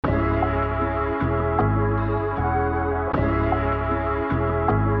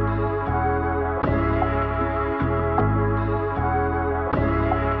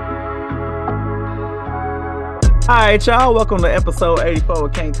right, y'all. Welcome to episode 84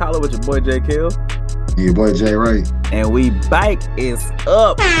 of Can't Call It with your boy J Kill. And your boy Jay Ray. And we bike is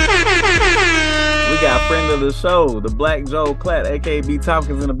up. We got friend of the show, the Black Joe Klatt, aka B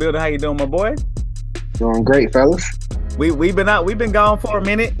Tompkins in the building. How you doing, my boy? Doing great, fellas. We've been gone for a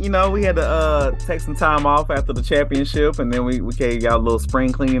minute. You know, we had to take some time off after the championship, and then we gave y'all a little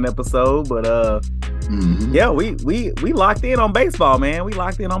spring cleaning episode. But yeah, we locked in on baseball, man. We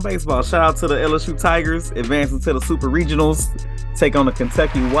locked in on baseball. Shout out to the LSU Tigers advancing to the Super Regionals, take on the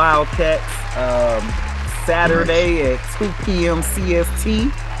Kentucky Wildcats Saturday at 2 p.m.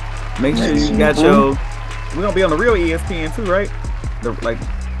 CST. Make sure you got your. We're gonna be on the real ESPN too, right?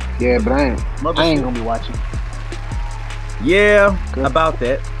 Yeah, but I ain't gonna be watching. Yeah, about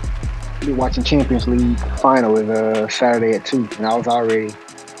that. I'll be watching Champions League final is Saturday at 2, and I was already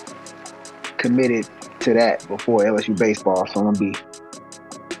committed to that before LSU baseball, so I'm gonna be.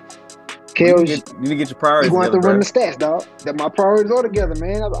 You need to get your priorities. You want to run the stats, dog. That my priorities all together,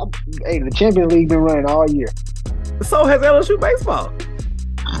 man. Hey, the Champions League been running all year. So has LSU baseball.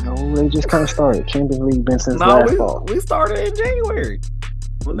 No, they just kind of started. Champions League been since last fall. We started in January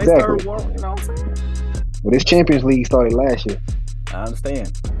when they started warming. You know what I'm saying? Well, this Champions League started last year. I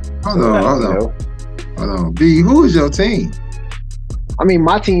understand. Hold on. B, who is your team? I mean,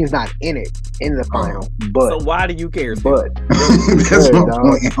 my team's not in the final, but so why do you care? But that's my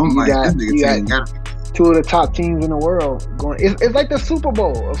point. I'm like, you got two of the top teams in the world going. It's like the Super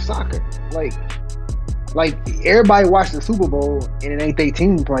Bowl of soccer. Like everybody watched the Super Bowl and it ain't their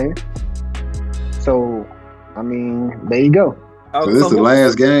team playing. So, I mean, there you go. So this is the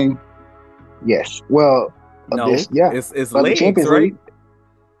last game. Yes. Well, no, it's legs, Champions right? League.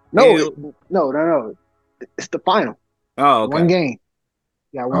 No. It's the final. Oh, okay. One game.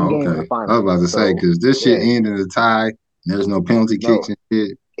 Yeah, one game in the final. I was about to say because this shit ended in a tie. And there's no penalty kicks and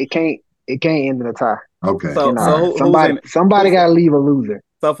shit. It can't end in a tie. Okay. So somebody got to leave a loser.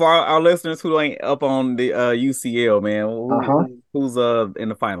 So for our listeners who ain't up on the UCL, man, who's in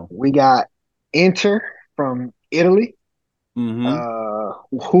the final? We got Inter from Italy. Mm-hmm.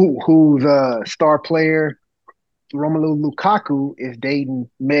 Who's star player Romelu Lukaku is dating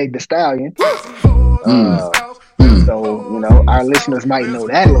Meg Thee Stallion. So our listeners might know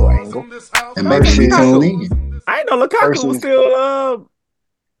that little angle. And maybe we tune in. I know Lukaku was still.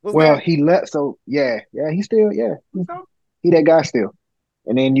 He left. So he still he that guy still.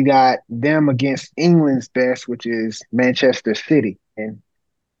 And then you got them against England's best, which is Manchester City, and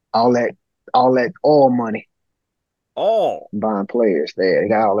all that oil money. Oh, buying players there. They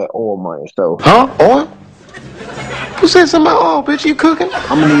got all that oil money. So oil? Who said something about oil, bitch? You cooking?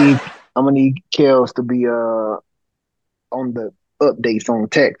 I'm gonna need Kels to be on the updates on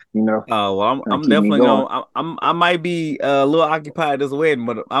text, Oh well, I'm definitely gonna. I might be a little occupied this wedding,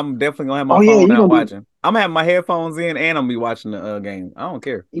 but I'm definitely gonna have my phone out watching. I'm gonna have my headphones in and I'm gonna be watching the game. I don't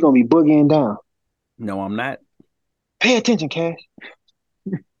care. You gonna be boogieing down? No, I'm not. Pay attention, Cash.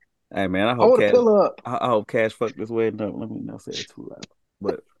 Hey man, I hope Cash fucked this wedding up. Let me not say it too loud,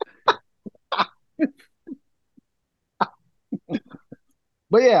 but.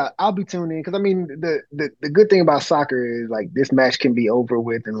 But yeah, I'll be tuning in because I mean the good thing about soccer is like this match can be over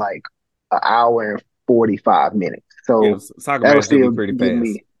with in like an hour and 45 minutes. So soccer match will be pretty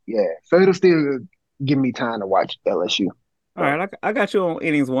fast. So it'll still give me time to watch LSU. All right, I got you on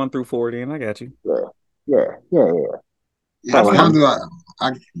innings 1 through 4. Then I got you. Yeah. So how do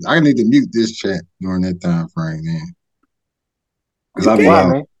I need to mute this chat during that time frame, man? Because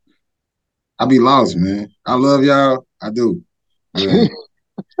I be lost, man. I love y'all. I do. Yeah.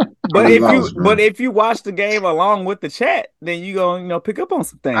 But if you watch the game along with the chat, then you gonna pick up on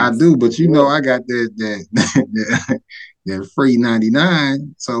some things. I do, but I got that free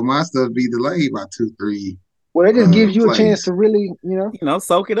 99, so my stuff be delayed by 2-3. Well, it just gives you a chance to really,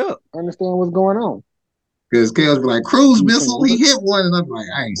 soak it up, understand what's going on. Because Kels be like, cruise missile, he hit one, and I'm like,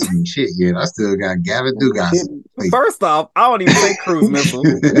 I ain't seen shit yet. I still got Gavin Dugas. First off, I don't even say cruise missile.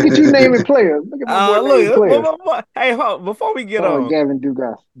 Look at you naming players. Look at my boy players. Hey, before we get on, Gavin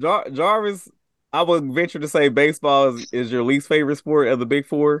Dugas. Jarvis, I would venture to say baseball is your least favorite sport of the big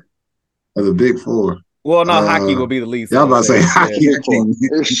four. Of the big four. Well, no, hockey will be the least. Y'all about to say hockey.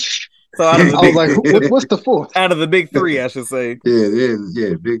 So I was like, what's the fourth? Out of the big three, I should say.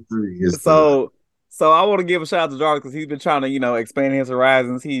 Yeah, big three. So I want to give a shout out to Jarvis because he's been trying to, expand his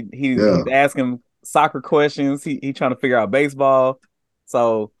horizons. He's asking soccer questions. He trying to figure out baseball.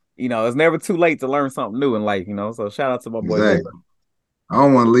 So, it's never too late to learn something new in life, So shout out to my boy. Exactly. I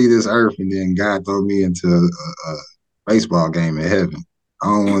don't want to leave this earth and then God throw me into a baseball game in heaven. I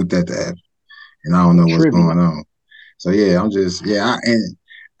don't want that to happen. And I don't know what's going on. So yeah, I'm just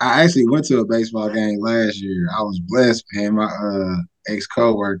I actually went to a baseball game last year. I was blessed, man. My ex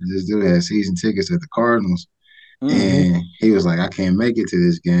coworker, this dude had season tickets at the Cardinals, and he was like, "I can't make it to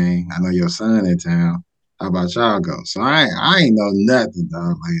this game. I know your son in town. How about y'all go?" So I ain't know nothing,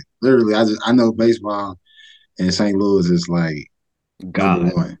 dog. Like literally, I know baseball in St. Louis is like number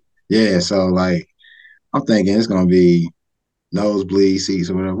one. Yeah, so like I'm thinking it's gonna be nosebleed seats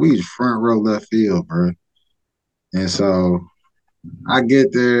or whatever. We just front row left field, bro. And so I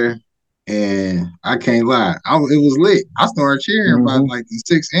get there and I can't lie. It was lit. I started cheering by like the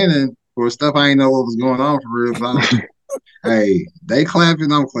sixth inning for stuff I ain't know what was going on for real. But I was like, hey, they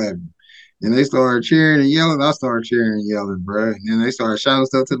clapping, I'm clapping. And they started cheering and yelling. I started cheering and yelling, bro. And then they started shouting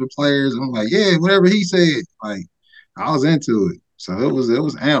stuff to the players. I'm like, yeah, whatever he said. Like, I was into it. So it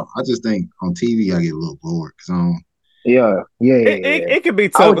was amp. I just think on TV I get a little bored because it could be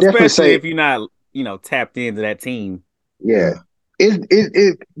tough, especially if you're not, tapped into that team. Yeah.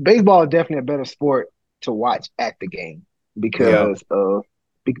 It baseball is definitely a better sport to watch at the game because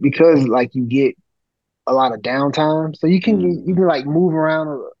like you get a lot of downtime, so you can like move around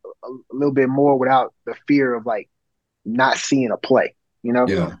a little bit more without the fear of like not seeing a play,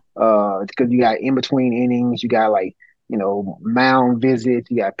 because you got in between innings, you got like mound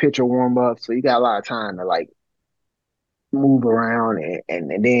visits, you got pitcher warm up, so you got a lot of time to like move around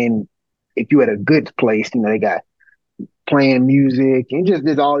and then if you're at a good place, they got playing music and just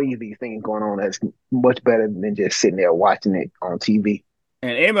there's all these things going on that's much better than just sitting there watching it on TV.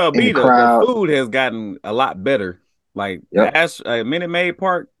 And MLB, the food has gotten a lot better. Like Minute Maid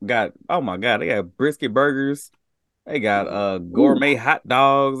Park got, oh my God, they got brisket burgers, they got gourmet hot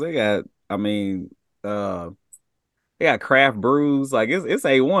dogs, they got, they got craft brews, like it's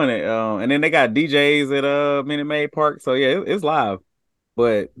A1, and then they got DJs at Minute Maid Park, so yeah, it's live.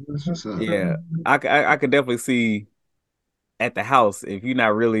 But yeah, I could definitely see at the house if you're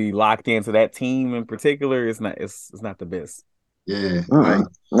not really locked into that team in particular, it's not the best. Yeah, like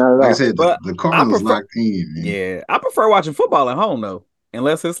I said, the Cardinals locked in. Man. Yeah, I prefer watching football at home though,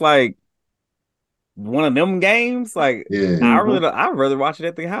 unless it's like one of them games. Like, I'd rather watch it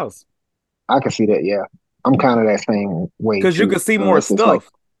at the house. I can see that. Yeah, I'm kind of that same way because you can see more stuff.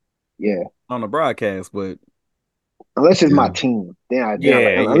 Like, on the broadcast, but unless it's my team, then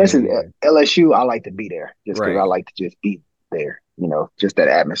unless it's LSU, I like to be there just because I like to just be there. Just that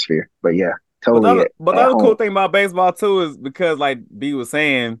atmosphere. But yeah. Totally. But the other cool thing about baseball too is because, like B was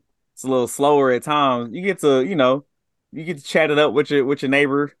saying, it's a little slower at times. You get to, chat it up with your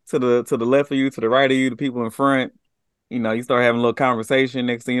neighbor to the left of you, to the right of you, the people in front. You start having a little conversation.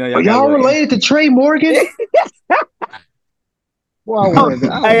 Next thing you know, y'all related to Trey Morgan? Well,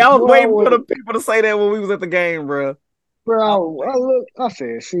 I was waiting for the people to say that when we was at the game, bro. Bro, I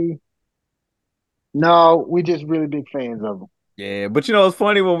said, see, no, we just really big fans of them. Yeah, but it's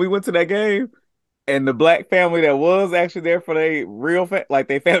funny when we went to that game and the black family that was actually there for their real like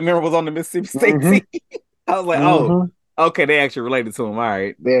their family member was on the Mississippi State team. I was like, oh, okay, they actually related to him. All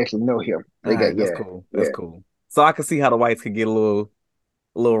right, they actually know him. That's cool. That's cool. So I can see how the whites could get a little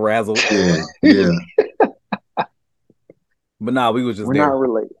razzled. Yeah. But nah, we was just We're not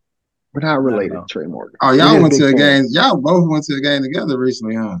related. We're not related to Trey Morgan. Oh, y'all went to a game. Y'all both went to a game together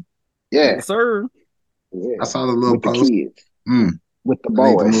recently, huh? Yeah, yes, sir. Yeah. I saw the little with post. The kids. With the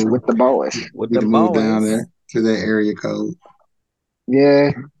boys. With the boys. With the move down there to that area code. Yeah,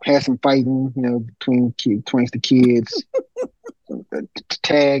 had some fighting, between the kids. The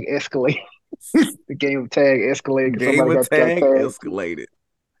tag escalated. The game of tag escalated. Escalated.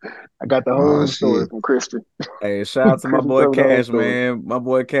 I got the whole story from Christian. Hey, shout out to my boy Cash, man. My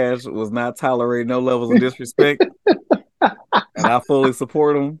boy Cash was not tolerating no levels of disrespect. And I fully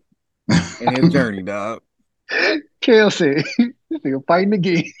support him in his journey, dog. Kale said, this nigga fighting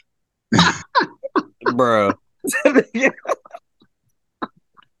again. Bro.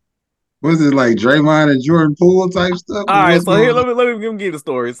 Was it like Draymond and Jordan Poole type stuff? All right, so here, let me give the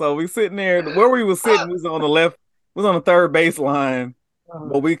story. So we sitting there, where we was sitting was on the left, was on the third baseline,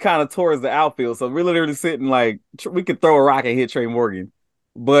 but we kind of towards the outfield. So we're literally sitting like, we could throw a rock and hit Trey Morgan.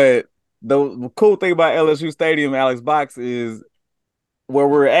 But the cool thing about LSU Stadium, Alex Box, is where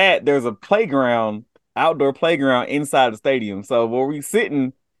we're at, there's a playground, outdoor playground inside the stadium. So where we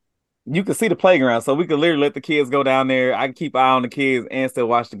sitting, you can see the playground. So we could literally let the kids go down there. I can keep an eye on the kids and still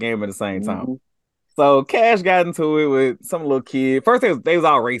watch the game at the same time. So Cash got into it with some little kid. First, they was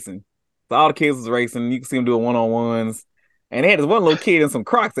all racing. So all the kids was racing. You can see them doing one-on-ones. And they had this one little kid in some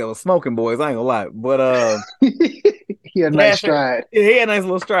Crocs that was smoking, boys. I ain't gonna lie. But he had a nice stride. Yeah, he had a nice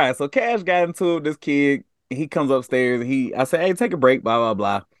little stride. So Cash got into it, this kid. He comes upstairs. I said, hey, take a break, blah, blah,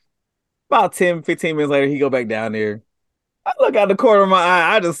 blah. About 10, 15 minutes later, he go back down there. I look out the corner of my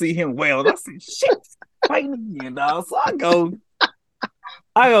eye, I just see him wail. I see shit fighting again, dog. So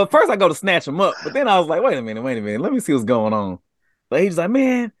first I go to snatch him up, but then I was like, wait a minute, let me see what's going on. But he's like,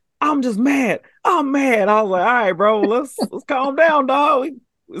 man, I'm just mad. I'm mad. I was like, all right, bro, let's calm down, dog.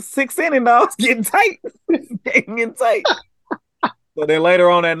 It's 6th inning, dog. It's getting tight. Getting tight. So then later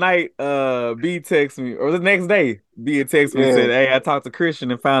on that night, B texted me, or the next day, B had texted me and said, hey, I talked to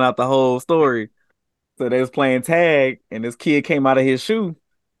Christian and found out the whole story. So they was playing tag, and this kid came out of his shoe,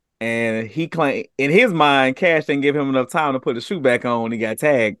 and he claimed, in his mind, Cash didn't give him enough time to put the shoe back on when he got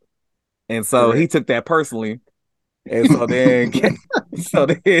tagged. And so he took that personally. And so then,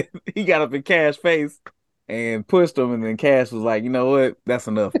 he got up in Cash's face and pushed him, and then Cash was like, you know what? That's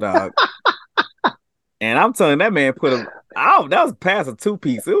enough, dog. And I'm telling that man that was past a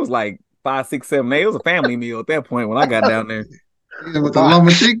 2-piece. It was like 5, 6, 7, 8. It was a family meal at that point when I got down there. With the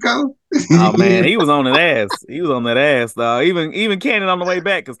Loma Chico? Oh man, he was on that ass. He was on that ass, dog. Even Cannon on the way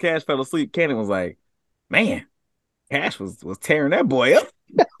back, because Cash fell asleep. Cannon was like, man, Cash was tearing that boy up.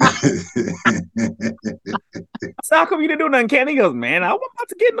 So how come you didn't do nothing, Cannon? He goes, man, I was about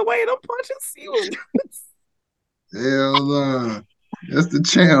to get in the way of them punches. He was hell no. That's the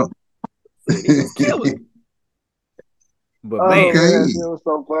champ. He was killing. But man, it was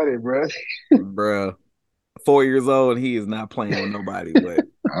so funny, bro. 4 years old and he is not playing with nobody. But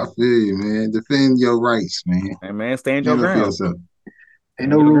I feel you, man. Defend your rights, man. Hey, man, stand your ground. Ain't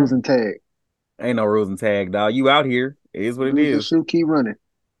no rules in tag. Ain't no rules in tag, dog. You out here. It is what it is. Shoot, keep running.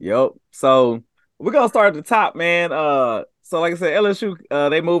 Yep. So we're gonna start at the top, man. So like I said, LSU,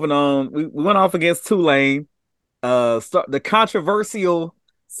 they moving on. We went off against Tulane. The controversial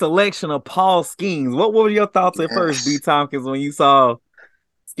selection of Paul Skeens. What were your thoughts at first, B. Tompkins, when you saw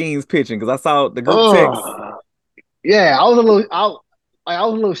Skeens pitching? Because I saw the group text. Yeah, I was a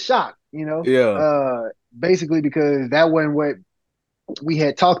little shocked, you know. Yeah. Basically because that wasn't what we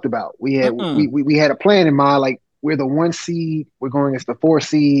had talked about. We had we had a plan in mind, like we're the 1 seed, we're going against the 4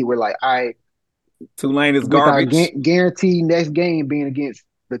 seed. We're like, all right, Tulane is garbage. Guaranteed next game being against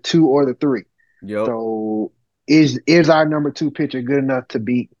the 2 or the 3. Yep. So is our number 2 pitcher good enough to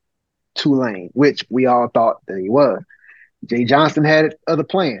beat Tulane, which we all thought that he was. Jay Johnson had other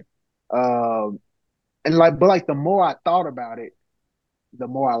plan. But the more I thought about it, the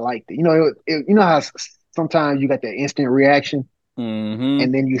more I liked it. You know, you know how sometimes you got that instant reaction,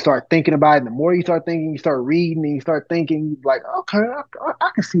 and then you start thinking about it. And the more you start thinking, you start reading, and you start thinking, like, okay,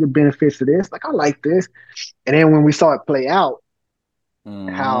 I can see the benefits of this. Like, I like this. And then when we saw it play out,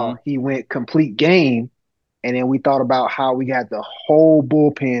 how he went complete game, and then we thought about how we got the whole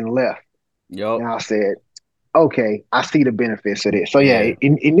bullpen left. Yep. And I said, okay, I see the benefits of this. So yeah,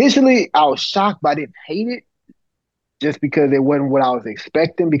 initially I was shocked, but I didn't hate it, just because it wasn't what I was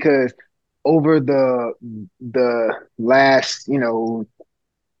expecting. Because over the last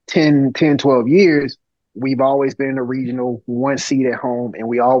 10, 12 years, we've always been in a regional 1 seed at home, and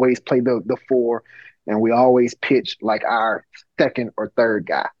we always play the 4, and we always pitch like our 2nd or 3rd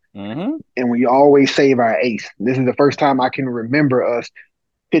guy, and we always save our ace. This is the first time I can remember us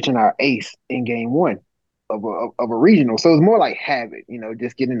pitching our ace in game 1 of a regional. So it's more like habit,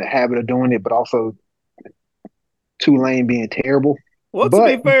 just getting in the habit of doing it, but also Tulane being terrible. Well, to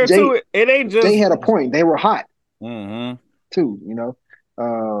be fair, too, it ain't just... They had a point. They were hot, too,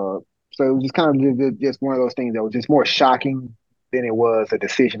 so it was just kind of just one of those things that was just more shocking than it was a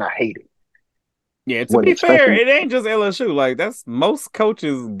decision I hated. Yeah, to be fair, it ain't just LSU. Like, that's most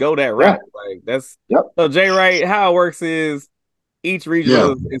coaches go that route. Like, that's... So, Jay Wright, how it works is each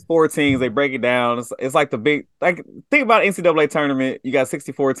regional is 4 teams. They break it down. It's like the big... Like, think about NCAA tournament. You got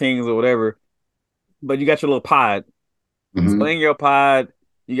 64 teams or whatever, but you got your little pod. So in your pod,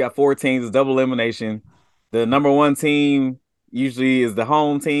 you got 4 teams. It's double elimination. The number 1 team usually is the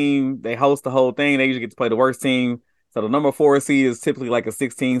home team. They host the whole thing. They usually get to play the worst team. So the number 4 seed is typically like a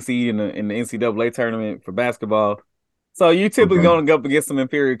 16 seed in the NCAA tournament for basketball. So you typically going to go up against some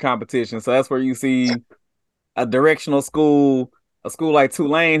inferior competition. So that's where you see a directional school, a school like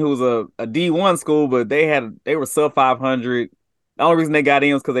Tulane, who's a D1 school, but they were sub 500. The only reason they got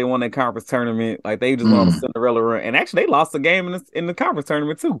in was because they won that conference tournament. Like, they just won a Cinderella run, and actually they lost the game in the conference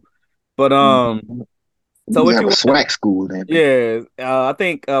tournament too. But so what you a swag school then? Yeah, I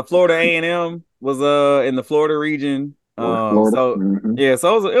think Florida A&M was in the Florida region. Florida.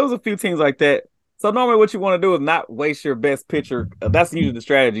 So it was a few teams like that. So normally what you want to do is not waste your best pitcher. That's usually the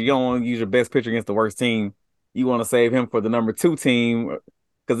strategy. You don't want to use your best pitcher against the worst team. You want to save him for the number 2 team,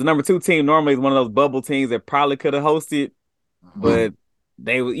 because the number 2 team normally is one of those bubble teams that probably could have hosted. But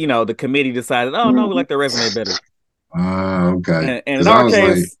they, the committee decided, oh no, we like their resume better. Okay. And Because I was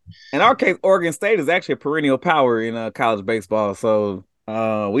like, in our case, Oregon State is actually a perennial power in college baseball. So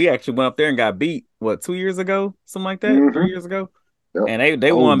we actually went up there and got beat 2 years ago, something like that, 3 years ago, Yep. and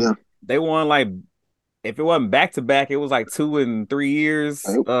they won like if it wasn't back to back, it was like 2 and 3 years.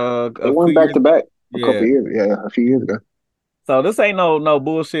 They won back to back a couple years, a few years ago. So this ain't no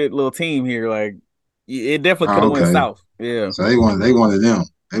bullshit little team here. Like it definitely could have went south. Yeah. So they wanted them.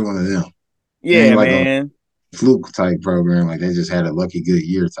 They wanted them. Yeah, like man. A fluke type program, like they just had a lucky good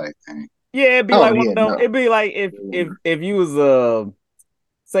year type thing. Yeah, it'd be like one of them. It'd be like if you was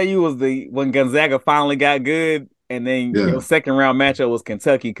say you was when Gonzaga finally got good, and then your second round matchup was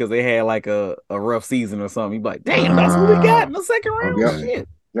Kentucky because they had like a rough season or something. You'd be like, damn, that's what we got in the second round. Okay. Shit.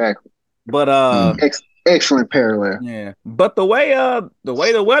 Exactly. But excellent parallel. Yeah, but the way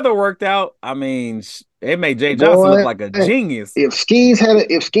the weather worked out, I mean, it made Jay Johnson look like a genius. If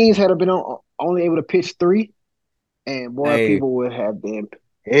Skeens had been only able to pitch 3, and people would have been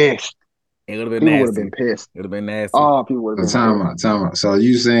pissed. It would have been people nasty. Would have been pissed. It would have been nasty. Oh, people would have been time out. So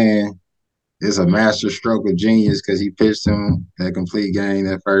you saying it's a master stroke of genius because he pitched him that complete game,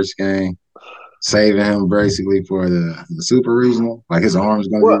 that first game, saving him basically for the super regional? Like his arm's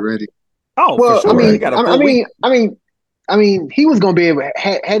going to be ready? Oh, well, for sure. I mean, he was going to be able.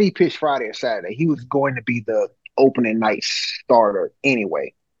 Had he pitched Friday or Saturday, he was going to be the opening night starter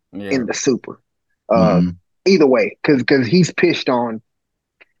anyway in the Super. Either way, because he's pitched on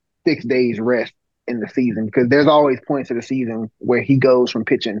 6 days rest in the season. Because there's always points of the season where he goes from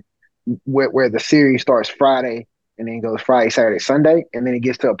pitching where the series starts Friday and then goes Friday, Saturday, Sunday, and then it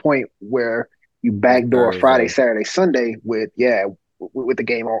gets to a point where you backdoor Friday, Saturday, Sunday with the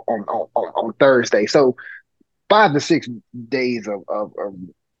game on Thursday. So 5 to 6 days of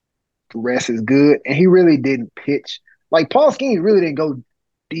rest is good. And he really didn't pitch. Like Paul Skeens really didn't go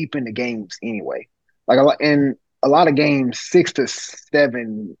deep into games anyway. Like a lot of games, 6 to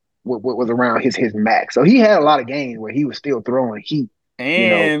 7 was around his max. So he had a lot of games where he was still throwing heat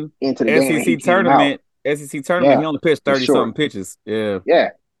into the SEC tournament. SEC tournament, he only pitched 30-something pitches. Yeah.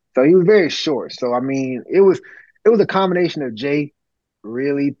 Yeah. So he was very short. So I mean, it was a combination of Jay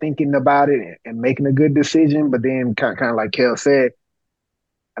really thinking about it and making a good decision, but then kind of like Kel said,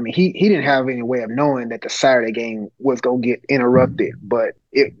 I mean, he didn't have any way of knowing that the Saturday game was gonna get interrupted. But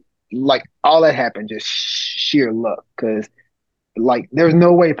it like all that happened just sheer luck because like there's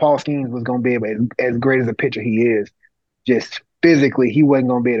no way Paul Skeens was gonna be able as great as a pitcher he is. Just physically, he wasn't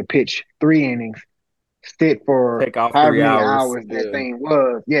gonna be able to pitch 3 innings. Sit for however many hours that thing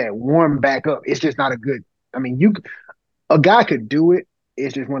was. Yeah, warm back up. It's just not a good. I mean, a guy could do it.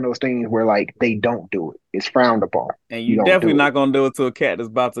 It's just one of those things where like they don't do it. It's frowned upon. And you definitely not gonna do it to a cat that's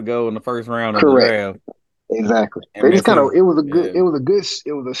about to go in the first round of the draft. Exactly. They just it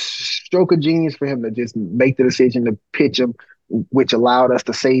was a stroke of genius for him to just make the decision to pitch him, which allowed us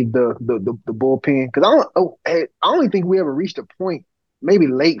to save the bullpen. Because I only think we ever reached a point, maybe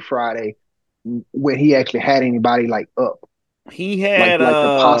late Friday, when he actually had anybody like up. He had to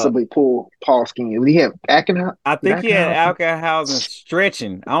possibly pull Paul Skeens. Did he have Ackenhausen? I think he had Ackenhausen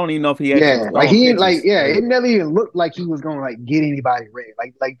stretching. I don't even know if he actually it never even looked like he was gonna like get anybody ready.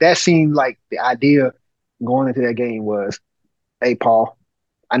 Like that seemed like the idea going into that game was, hey Paul,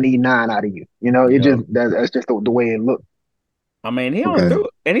 I need 9 out of you. You know, that's just the way it looked. I mean, he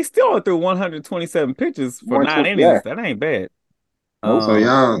still only threw 127 pitches for 9 innings. Yeah. That ain't bad. So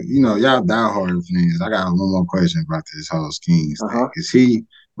y'all diehard fans. I got one more question about this whole Skeens thing. Is he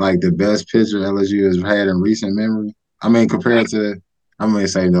like the best pitcher LSU has had in recent memory? I mean, compared to, I'm gonna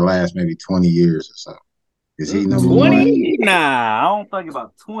say the last maybe 20 years or so. Is he number 20? Nah, I don't think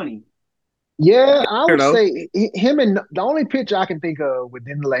about 20. Yeah, I would say him, and the only pitcher I can think of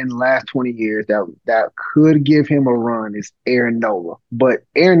in the last 20 years that could give him a run is Aaron Nola. But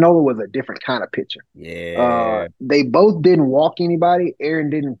Aaron Nola was a different kind of pitcher. Yeah. They both didn't walk anybody. Aaron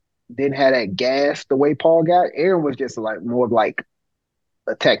didn't have that gas the way Paul got. Aaron was just like more of like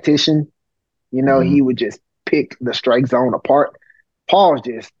a tactician. You know, he would just pick the strike zone apart. Paul's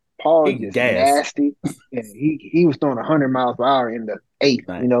just nasty. And he was throwing 100 miles per hour in the 8th.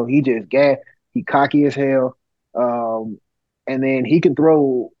 Right. You know, he just gas. He cocky as hell. And then he can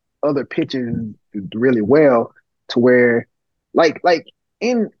throw other pitches really well to where like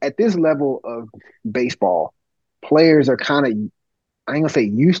at this level of baseball, players are kind of, I ain't gonna say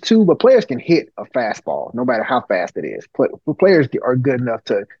used to, but players can hit a fastball no matter how fast it is. Players are good enough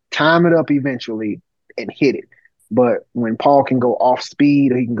to time it up eventually and hit it. But when Paul can go off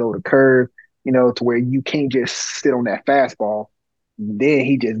speed or he can go to curve, you know, to where you can't just sit on that fastball,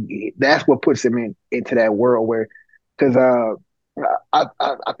 then that's what puts him into that world where, because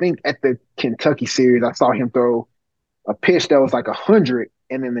I think at the Kentucky series, I saw him throw a pitch that was like 100,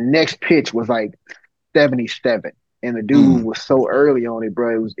 and then the next pitch was like 77, and the dude was so early on it,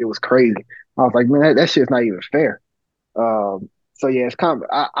 bro. It was crazy. I was like, man, that shit's not even fair. So yeah, it's kind of.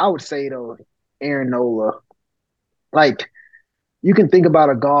 I would say though, Aaron Nola, like you can think about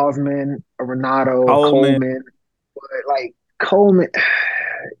a Gosman, a Renato, a Coleman, but like Coleman,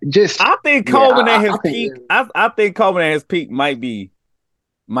 just I think yeah, Coleman at his I think peak. I think Coleman at his peak might be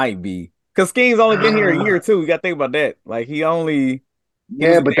because Skeens only been here a year too. You got to think about that. Like he yeah,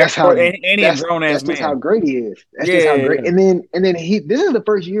 was but there that's how and he a grown ass that's just how man. great he is. That's just how great. Yeah. And then he this is the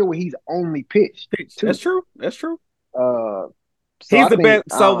first year where he's only pitched too. That's true. That's true. So He's I the think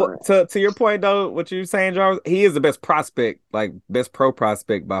best. So to your point though, what you're saying, Charles, he is the best prospect, like best pro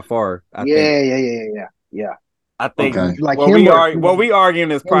prospect by far. I think. Yeah. I think Like what him we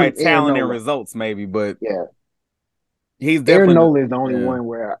arguing is probably and Aaron talent and Nola. results, maybe, but Yeah. he's Aaron definitely Nola is the only one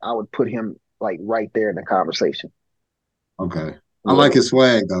where I would put him like right there in the conversation. Okay. I like his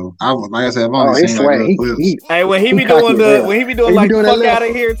swag though. Like I said, I've only his seen like swag. little clips. Hey, when he be doing like fuck out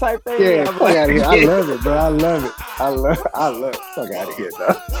of here type thing. Yeah, fuck out of here. I love it, bro. I love it. Fuck out of here,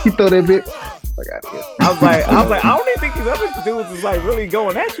 though. He throw that bit. Fuck out of here. I was like, I don't even think these other dudes is like really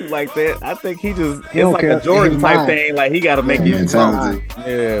going at you like that. I think it's like a Jordan type thing. Like he got to make it mentality.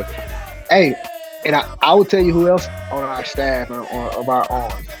 Yeah. Hey, and I will tell you who else on our staff of our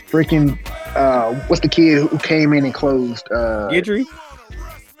arms. Freaking, what's the kid who came in and closed? Guidry?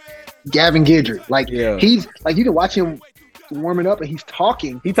 Gavin Guidry. Like he's like you can watch him warming up and he's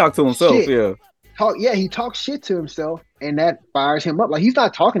talking. He talked to himself. Shit. He talks shit to himself, and that fires him up. Like he's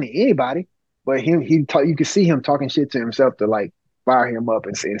not talking to anybody, but you can see him talking shit to himself to like fire him up.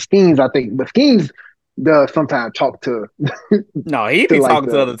 And Skeens, I think, but Skeens does sometimes talk to. No, he be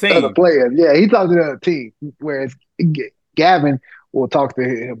talking to other teams, other players. Yeah, he talks to the other team. Whereas Gavin will talk to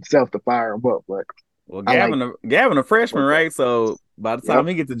himself to fire him up. But well, Gavin a freshman, right? So by the time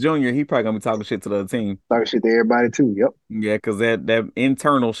he gets to junior, he probably gonna be talking shit to the other team. Talking shit to everybody too. Yep. Yeah, because that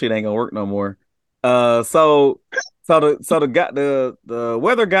internal shit ain't gonna work no more. So the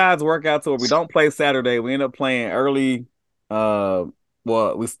weather guides work out to where we don't play Saturday. We end up playing early.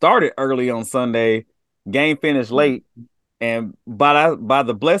 We started early on Sunday. Game finished late, and by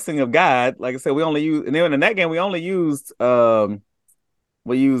the blessing of God, like I said, we only used, and then in that game we only used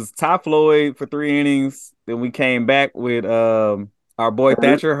we used Ty Floyd for 3 innings. Then we came back with our boy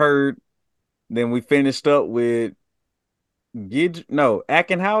Thatcher Hurd. Then we finished up with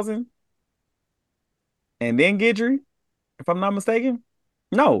Ackenhausen. And then Guidry, if I'm not mistaken.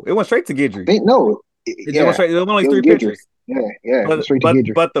 No, it went straight to Guidry. It went straight. There was only 3 pitchers. Yeah.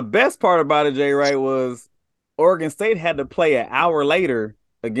 But the best part about it, Jay Wright, was Oregon State had to play an hour later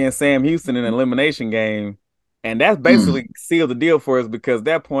against Sam Houston in an elimination game. And that's basically sealed the deal for us because at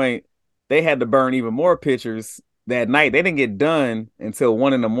that point, they had to burn even more pitchers that night. They didn't get done until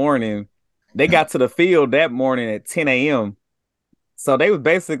 1 a.m. They got to the field that morning at 10 a.m. So they was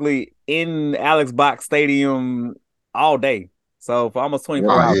basically in Alex Box Stadium all day. So for almost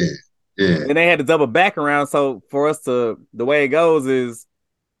 24 hours. Yeah. And they had to double back around. So for us the way it goes is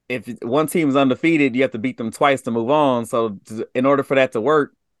if one team is undefeated, you have to beat them twice to move on. So in order for that to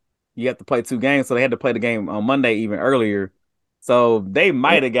work, you have to play 2 games. So they had to play the game on Monday even earlier. So they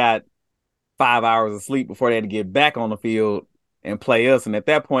might have got 5 hours of sleep before they had to get back on the field and play us. And at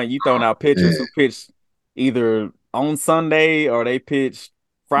that point, you throwing out pitchers who pitched either on Sunday or they pitched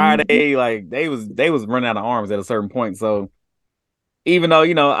Friday. Like they was running out of arms at a certain point. So even though,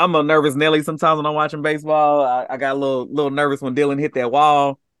 I'm a nervous Nelly sometimes when I'm watching baseball, I got a little nervous when Dylan hit that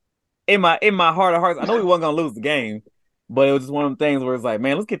wall. In my heart of hearts, I know we wasn't gonna lose the game, but it was just one of them things where it's like,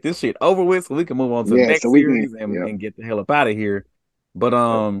 man, let's get this shit over with so we can move on to the next series and get the hell up out of here. But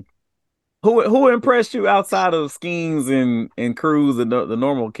who impressed you outside of Skeens and Cruz and the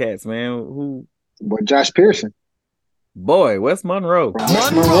normal cats, man? Boy, Josh Pearson. Boy, West Monroe.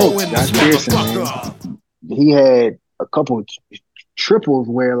 Josh Pearson, man. He had a couple triples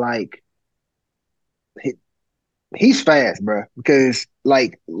where like he's fast, bro. Because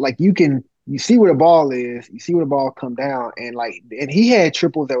like you see where the ball is, you see where the ball come down, and he had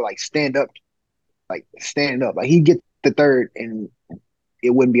triples that were like stand up. Like he'd get the third and it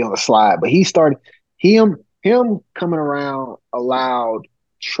wouldn't be on the slide. But he started him coming around allowed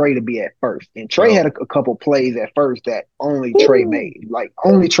Trey to be at first. And Trey had a couple plays at first that only Trey made. Like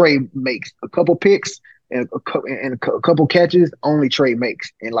only Trey makes a couple picks and a couple catches, only Trey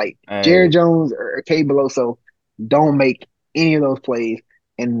makes. And like Jared Jones or Kay Beloso don't make any of those plays.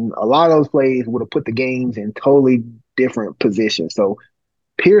 And a lot of those plays would have put the games in totally different positions. So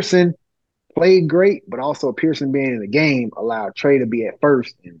Pearson played great, but also Pearson being in the game allowed Trey to be at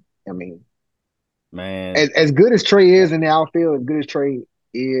first. And I mean, Man, as good as Trey is in the outfield, as good as Trey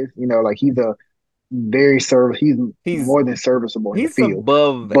is, like he's a he's he's more than serviceable in the he's field.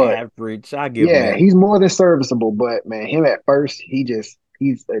 above But average. I give him yeah, that. he's more than serviceable. But man, him at first, he's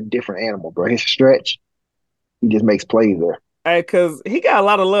a different animal, bro. His stretch, he just makes plays there. Hey, cause he got a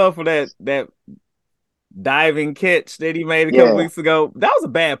lot of love for that diving catch that he made a couple Yeah, weeks ago. That was a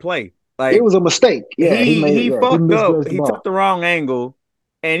bad play. it Like was a mistake. Yeah, he he fucked up. misjudged the He took ball. the wrong angle,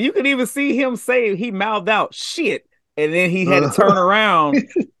 and you could even see him say he mouthed out shit, and then he had to turn around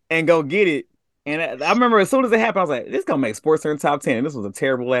and go get it. And I remember as soon as it happened, I was like, "This gonna make Sports Center top 10." And this was a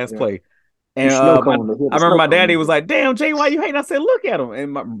terrible ass Yeah. play. He And snow cone. He had I the remember snow my cone. daddy was like, "Damn, Jay, why you hating?" I said, "Look at him."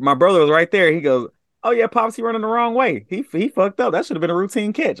 And my brother was right there. He goes, "Oh yeah, Pops, he running the wrong way. He fucked up. That should have been a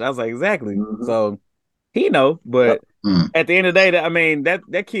routine catch." I was like, "Exactly." Mm-hmm. So he know, but at the end of the day, I mean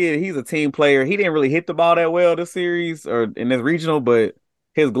that kid, he's a team player. He didn't really hit the ball that well this series or in this regional, but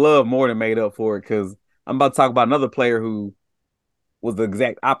his glove more than made up for it. Because I'm about to talk about another player who was the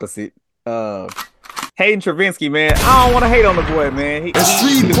exact opposite. Hayden Travinski, man. I don't want to hate on the boy, man.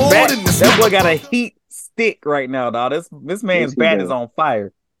 That boy got a heat stick right now, dog. This man's bat is on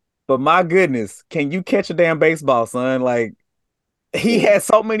fire. But my goodness, can you catch a damn baseball, son? Like he had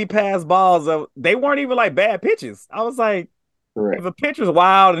so many pass balls. They weren't even like bad pitches. I was like, if a pitcher's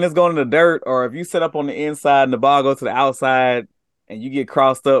wild and it's going in the dirt, or if you set up on the inside and the ball goes to the outside and you get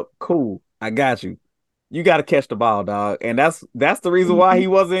crossed up, cool. I got you. You got to catch the ball, dog. And that's the reason why he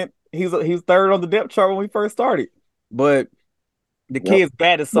wasn't. He's third on the depth chart when we first started. But the kid's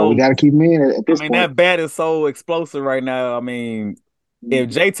bat is so. Well, we got to keep him in at this point. That bat is so explosive right now. I mean, if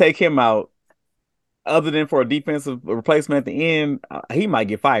Jay take him out, other than for a defensive replacement at the end, he might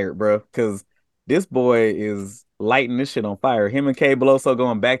get fired, bro. Because this boy is lighting this shit on fire. Him and K Beloso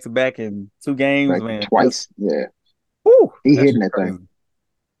going back to back in 2 games, man. Twice, yeah. Woo, he hitting that thing.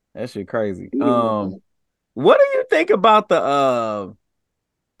 That shit crazy. What do you think about the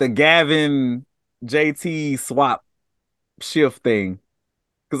Gavin JT swap shift thing?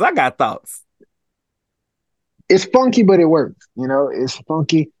 Because I got thoughts. It's funky, but it works. It's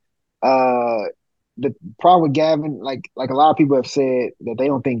funky. The problem with Gavin, like a lot of people have said that they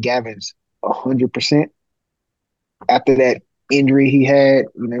don't think Gavin's 100% after that injury he had.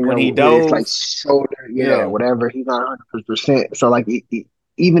 When he dove, it's like shoulder, whatever. He's not 100%. So like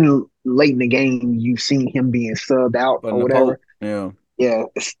even late in the game, you've seen him being subbed out or whatever. Yeah.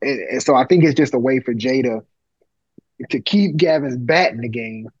 And so I think it's just a way for Jay to keep Gavin's bat in the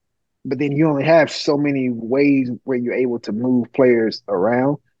game, but then you only have so many ways where you're able to move players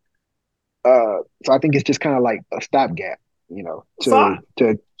around. So I think it's just kind of like a stopgap,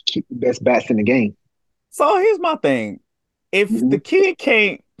 to keep the best bats in the game. So here's my thing. If the kid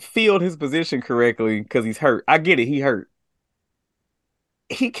can't field his position correctly because he's hurt, I get it, he hurt.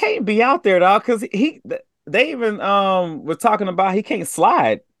 He can't be out there, dog, because they even were talking about he can't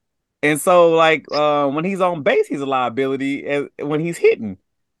slide. And so, like, when he's on base, he's a liability when he's hitting.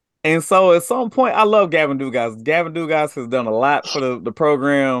 And so at some point, I love Gavin Dugas. Gavin Dugas has done a lot for the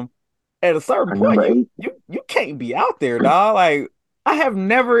program. At a certain point, you can't be out there, dog. Like, I have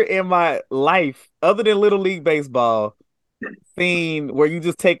never in my life, other than Little League Baseball, seen where you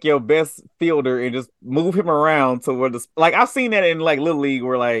just take your best fielder and just move him around to where I've seen that in like Little League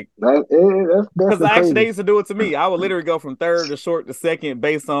where like because actually they used to do it to me. I would literally go from third to short to second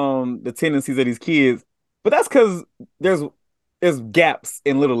based on the tendencies of these kids. But that's because there's gaps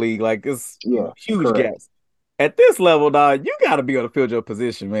in Little League, like it's huge gaps. At this level, dog, you got to be able to field your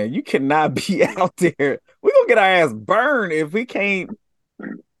position, man. You cannot be out there. We're gonna get our ass burned if we can't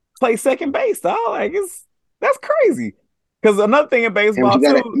play second base, dog. Like that's crazy. Because another thing in baseball,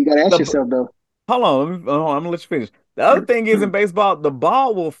 you gotta ask yourself though. Hold on, I'm gonna let you finish. The other thing is in baseball, the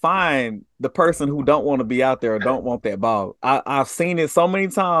ball will find the person who don't want to be out there or don't want that ball. I've seen it so many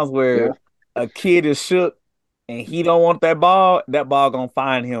times where a kid is shook and he don't want that ball gonna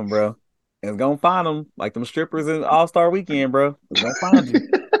find him, bro. It's gonna find him like them strippers in All-Star Weekend, bro. It's gonna find you.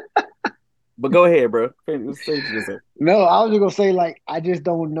 But go ahead, bro. No, I was just gonna say, like, I just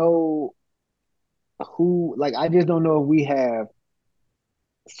don't know who. Like, I just don't know if we have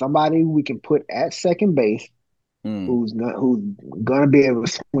somebody we can put at second base who's gonna be able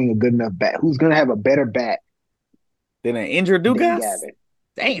to swing a good enough bat, who's gonna have a better bat than an injured Dugas.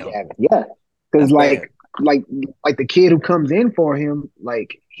 Damn. Gavin. Yeah, because like the kid who comes in for him,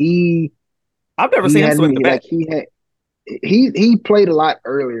 like I've never seen him swing the bat. Like he played a lot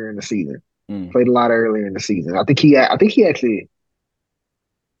earlier in the season. Played a lot earlier in the season. I think he actually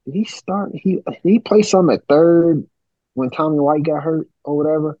did he start. He played some at third when Tommy White got hurt or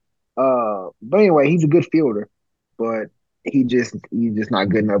whatever. But anyway, he's a good fielder, but he's just not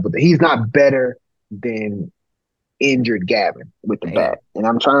good enough. But he's not better than injured Gavin with the bat. And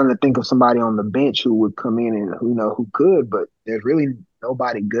I'm trying to think of somebody on the bench who would come in and who could, but there's really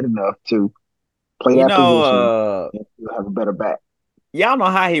nobody good enough to play that position and have a better bat. Yeah, I don't know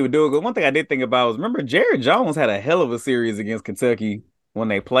how he would do it. But one thing I did think about was remember Jared Jones had a hell of a series against Kentucky when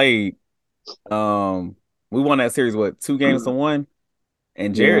they played. We won that series, 2-1?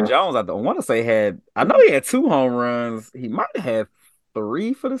 And Jared Jones, I want to say I know he had 2 home runs. He might have had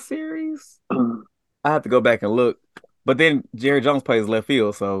 3 for the series. I have to go back and look. But then Jared Jones plays left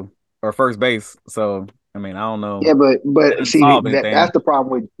field, or first base. So I mean, I don't know. Yeah, but see, that's the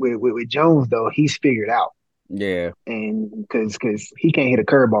problem with Jones though. He's figured out. Yeah, and because he can't hit a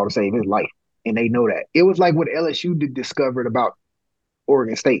curveball to save his life, and they know that. It was like what LSU discovered about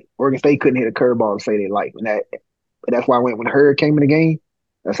Oregon State. Oregon State couldn't hit a curveball to save their life, and that's why when Hurd came in the game,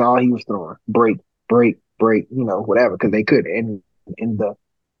 that's all he was throwing: break, whatever, because they couldn't.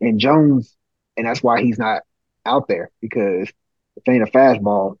 And Jones, and that's why he's not out there, because if it ain't a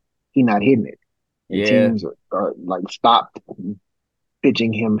fastball, he's not hitting it. And teams are like stopped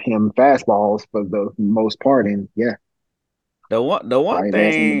pitching him fastballs for the most part, and the one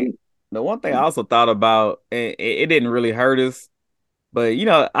thing I also thought about, and it didn't really hurt us, but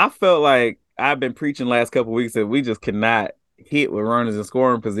I felt like I've been preaching last couple of weeks that we just cannot hit with runners in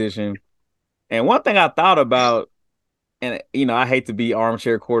scoring position. And one thing I thought about, and I hate to be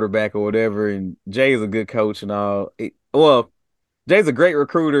armchair quarterback or whatever, and Jay is a good coach and all. Jay's a great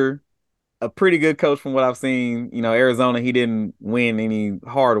recruiter, a pretty good coach from what I've seen. Arizona, he didn't win any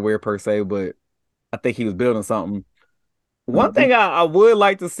hardware per se, but I think he was building something. One thing I would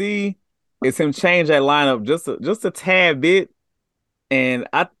like to see is him change that lineup just a tad bit. And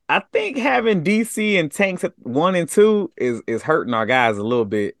I think having DC and Tanks at 1 and 2 is hurting our guys a little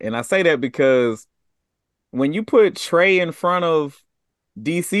bit. And I say that because when you put Trey in front of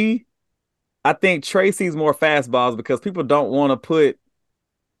DC, I think Trey sees more fastballs because people want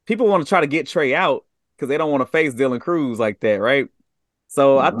to try to get Trey out because they don't want to face Dylan Cruz like that, right?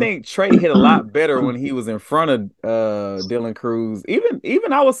 So I think Trey hit a lot better when he was in front of Dylan Cruz.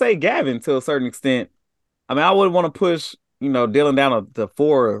 Even I would say Gavin to a certain extent. I mean, I wouldn't want to push, Dylan down to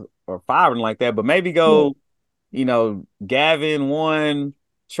 4 or 5 and like that, but maybe go, Gavin 1,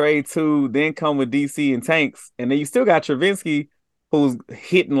 Trey 2, then come with DC and Tanks. And then you still got Travinsky, who's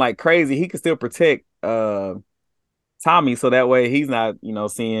hitting like crazy. He can still protect Tommy, so that way he's not,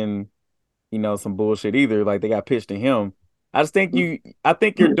 seeing, some bullshit either. Like they got pitched to him. I think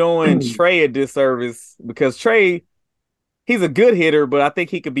you're doing Trey a disservice because Trey, he's a good hitter, but I think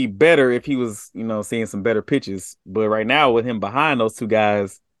he could be better if he was, seeing some better pitches. But right now with him behind those 2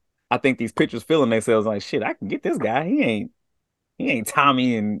 guys, I think these pitchers feeling themselves like, shit, I can get this guy. He ain't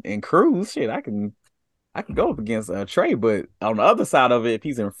Tommy and Cruz. Shit, I can go up against Trey. But on the other side of it, if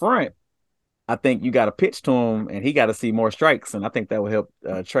he's in front, I think you got to pitch to him and he got to see more strikes, and I think that will help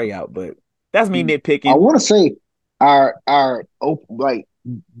Trey out. But that's me nitpicking. I want to say our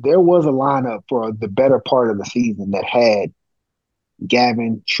there was a lineup for the better part of the season that had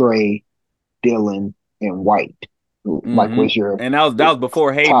Gavin, Trey, Dylan, and White. Like was your and that was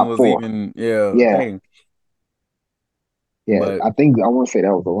before Hayden was 4. Even yeah. But I want to say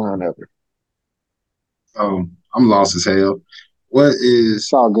that was the lineup. I'm lost as hell. What is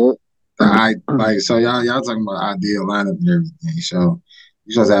it's all good? So y'all talking about ideal lineup and everything. So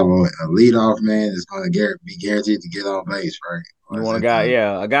you're supposed to have a leadoff man that's going to be guaranteed to get on base, right? You want a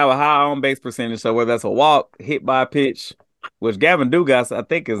guy with high on base percentage. So whether that's a walk, hit by a pitch, which Gavin Dugas I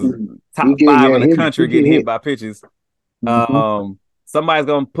think is top 5 in the country getting hit by pitches. Somebody's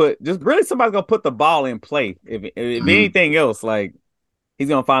gonna put the ball in play. If anything else, like he's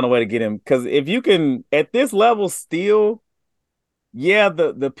gonna find a way to get him. Because if you can at this level still. Yeah,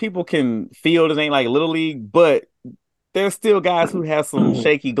 the people can field. It ain't like Little League, but there's still guys who have some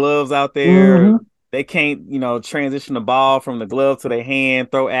shaky gloves out there. They can't, transition the ball from the glove to their hand,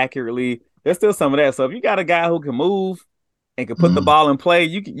 throw accurately. There's still some of that. So if you got a guy who can move and can put the ball in play,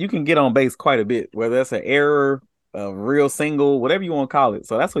 you can get on base quite a bit, whether that's an error, a real single, whatever you want to call it.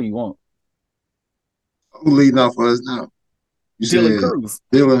 So that's what you want. Who leading off for us now? Dylan Cruz.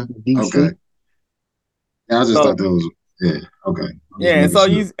 Dylan? Okay. Yeah, I just thought that was... Yeah, okay. Yeah, and so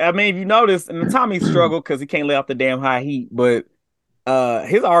if you notice, and the Tommy struggled because he can't lay off the damn high heat, but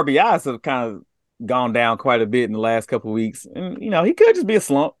his RBIs have kind of gone down quite a bit in the last couple of weeks. And he could just be a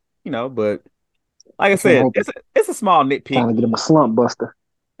slump, but like I said, it's a small nitpick. Trying to get him a slump buster.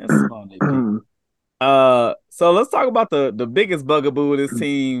 It's a small nitpick. So let's talk about the biggest bugaboo of this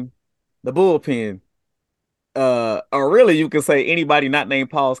team, the bullpen. Or really you could say anybody not named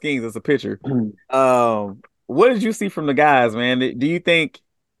Paul Skeens as a pitcher. What did you see from the guys, man? Do you think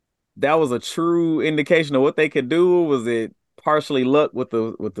that was a true indication of what they could do? Was it partially luck with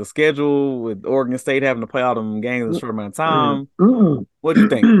the schedule, with Oregon State having to play all them games in a short amount of time? What do you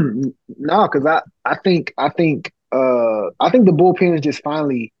think? No, because I think the bullpen is just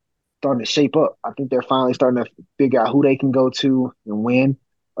finally starting to shape up. I think they're finally starting to figure out who they can go to and when.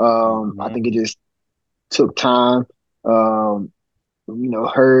 I think it just took time. Hurd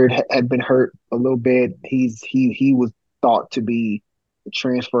had been hurt a little bit. He was thought to be a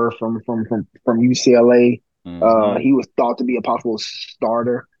transfer from UCLA. He was thought to be a possible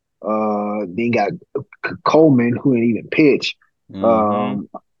starter. Then you got Coleman, who didn't even pitch. I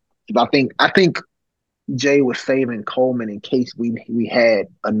think Jay was saving Coleman in case we had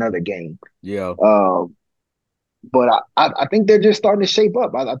another game. Yeah. But I think they're just starting to shape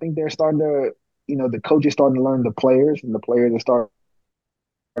up. I think they're starting to, the coach is starting to learn the players, and the players are starting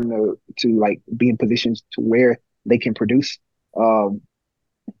to like be in positions to where they can produce. I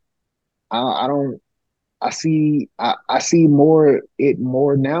see more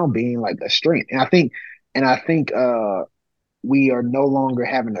now being like a strength, and I think we are no longer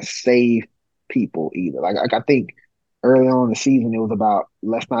having to save people either. Like I think early on in the season, it was about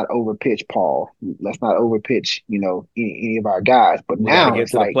let's not overpitch Paul, let's not overpitch any of our guys. But now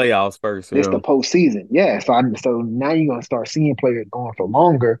it's like the playoffs first. It's the postseason, yeah. So now you're gonna start seeing players going for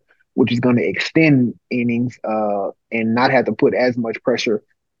longer, which is going to extend innings, and not have to put as much pressure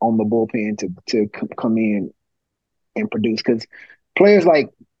on the bullpen to come in and produce. Because players like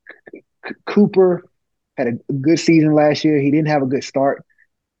Cooper had a good season last year. He didn't have a good start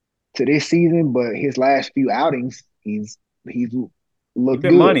to this season, but his last few outings, he's looked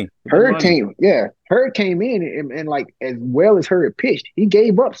good. Money. Hurd came in and like as well as Hurd pitched, he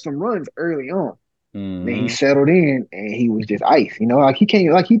gave up some runs early on. Then he settled in and he was just ice. Like he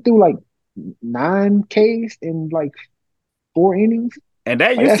threw like 9 Ks in like 4 innings. And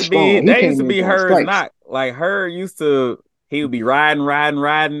that used to be Hurd's knock. Like Hurd he would be riding,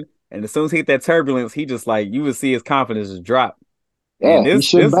 and as soon as he hit that turbulence, he just like you would see his confidence just drop. Yeah, he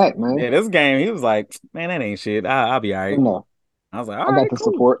should back, man. Yeah, this game, he was like, man, that ain't shit. I'll be all right. No. I was like, I got the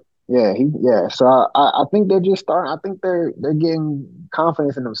support. Yeah, So I think they're just starting. I think they're getting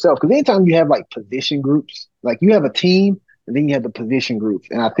confidence in themselves. Because anytime you have like position groups, like you have a team and then you have the position groups,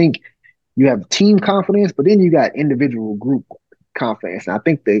 and I think you have team confidence, but then you got individual group confidence. And I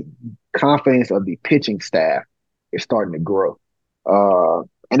think the confidence of the pitching staff is starting to grow.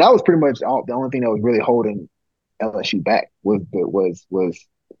 And that was pretty much the only thing that was really holding LSU back was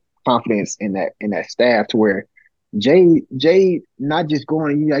confidence in that staff, to where Jay not just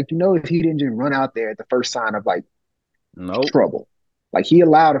going, like, he didn't just run out there at the first sign of like trouble. Like he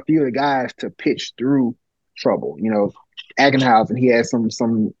allowed a few of the guys to pitch through trouble. Ackenhausen, he had some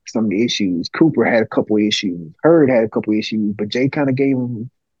issues. Cooper had a couple issues. Hurd had a couple issues, but Jay kind of gave him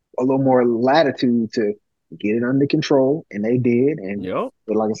a little more latitude to get it under control, and they did. And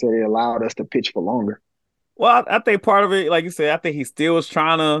but like I said, it allowed us to pitch for longer. Well, I think part of it, like you said, I think he still was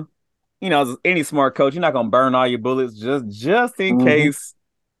trying to, as any smart coach, you're not gonna burn all your bullets just in case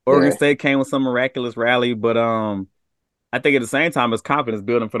Oregon State came with some miraculous rally. But I think at the same time, it's confidence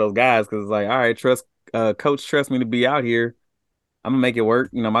building for those guys, because it's like, all right, coach trusts me to be out here. I'm gonna make it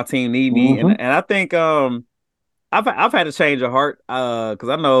work. My team need me, and I think I've had to change of heart because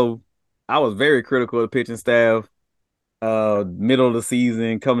I know I was very critical of the pitching staff. Middle of the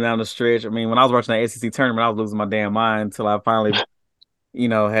season, coming down the stretch. I mean, when I was watching that SEC tournament, I was losing my damn mind until I finally, had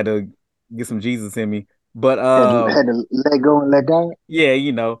to get some Jesus in me. But had to let go and let God.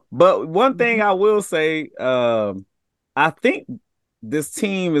 Yeah, But one thing I will say, I think this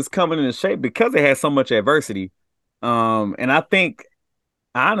team is coming into shape because it has so much adversity. And I think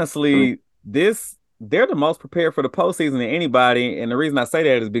honestly, they're the most prepared for the postseason than anybody. And the reason I say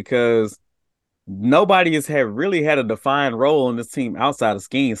that is because nobody has really had a defined role in this team outside of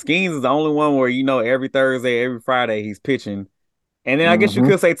Skeens. Skeens is the only one where every Thursday, every Friday he's pitching. And then I guess you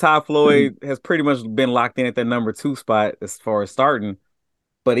could say Ty Floyd has pretty much been locked in at that number 2 spot as far as starting.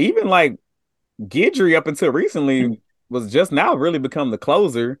 But even like Guidry up until recently was just now really become the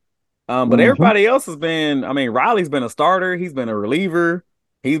closer. But everybody else has been, Riley's been a starter. He's been a reliever.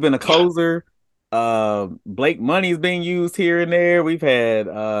 He's been a closer. Blake Money's being used here and there. We've had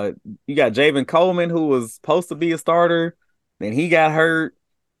you got Javen Coleman, who was supposed to be a starter, then he got hurt.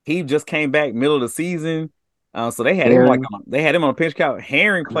 He just came back middle of the season, so they had him on a pitch count.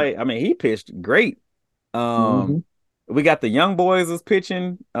 Herring played. He pitched great. We got the young boys is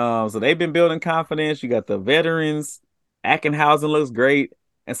pitching, so they've been building confidence. You got the veterans. Ackenhausen looks great,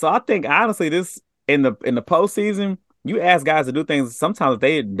 and so I think honestly, this in the postseason, you ask guys to do things sometimes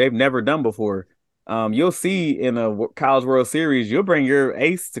they've never done before. you'll see in a College World Series, you'll bring your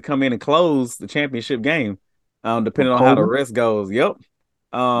ace to come in and close the championship game, depending on how the rest goes. Yep.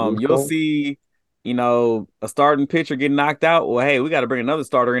 You'll see, a starting pitcher get knocked out. Well, hey, we got to bring another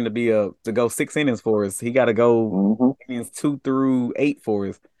starter in to go 6 innings for us. He got to go innings 2 through 8 for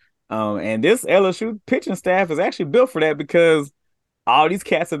us. And this LSU pitching staff is actually built for that because all these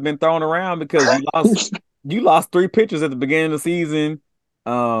cats have been thrown around because you lost 3 pitchers at the beginning of the season.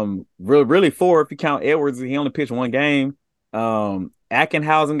 Really 4 if you count Edwards. He only pitched 1 game.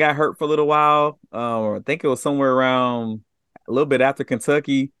 Ackenhausen got hurt for a little while. I think it was somewhere around a little bit after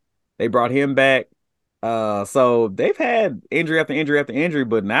Kentucky. They brought him back. So they've had injury after injury after injury,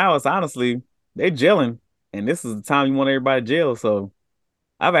 but now it's honestly they're gelling, and this is the time you want everybody to gel. So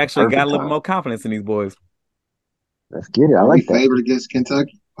I've actually got a little more confidence in these boys. Let's get it. I like that. Favored against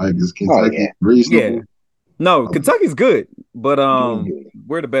Kentucky. Like is Kentucky reasonable? Yeah. No, Kentucky's good, but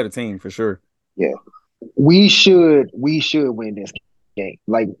we're the better team for sure. Yeah. We should win this game.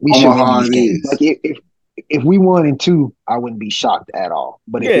 Like we should win this game. Like if we won in 2, I wouldn't be shocked at all.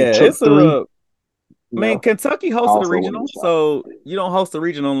 But if it took 3, Kentucky hosted a regional, so you don't host a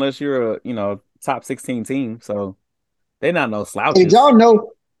regional unless you're a top 16 team. So they're not no slouches. Did y'all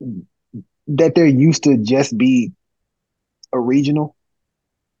know that there used to just be a regional?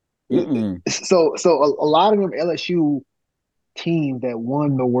 Mm-mm. So a lot of them LSU teams that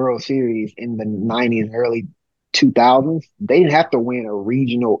won the World Series in the 90s and early 2000s, they didn't have to win a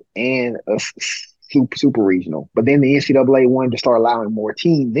regional and a super regional. But then the NCAA wanted to start allowing more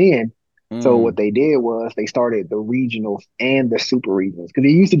teams in. So what they did was they started the regionals and the super regionals because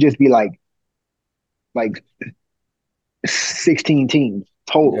it used to just be like 16 teams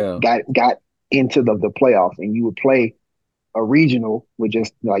total got into the playoffs, and you would play a regional with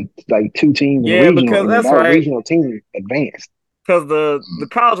just like 2 teams. Yeah, regional, because that's right. Regional team advanced. Because the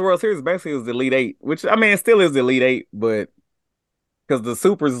College World Series basically was the Elite 8, which I mean it still is the Elite 8, but because the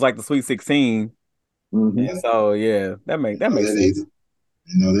Supers is like the Sweet 16. Mm-hmm. So yeah, that makes sense. Easy.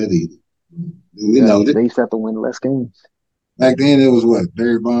 That easy. They used to have to win less games. Back then it was what?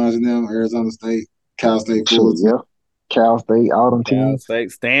 Barry Bonds and them, Arizona State, Cal State. Cal State, all them teams.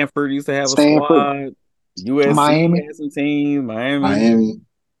 Stanford used to have a squad. USC Miami had some teams. Miami.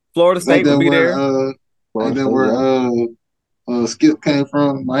 Florida State would be there. Where Skip came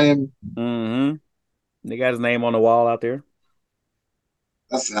from, Miami. Mm-hmm. They got his name on the wall out there.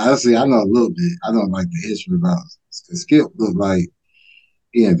 I know a little bit. I don't like the history about it. Skip looked like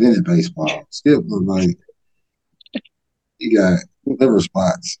he invented baseball. Skip looked like he got liver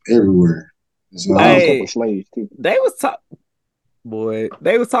spots everywhere. So they was talking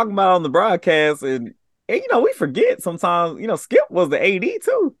about on the broadcast, and we forget sometimes. Skip was the AD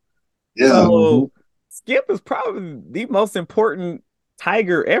too. Yeah. So Skip is probably the most important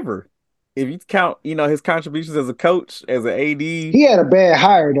Tiger ever. If you count, his contributions as a coach, as an AD. He had a bad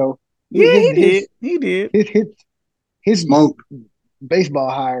hire though. He did. His smoke baseball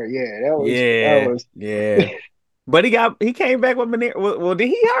hire. Yeah, that was. Yeah. But he came back with Mainieri. Well, did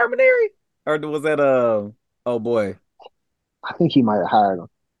he hire Mainieri? Or was that oh boy? I think he might have hired him.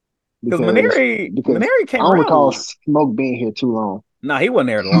 Because Mainieri came around. I don't recall Smoke being here too long. No, he wasn't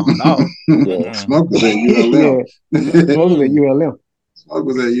there long at all. Smoke was at ULM. Smoke was at ULM. Smoke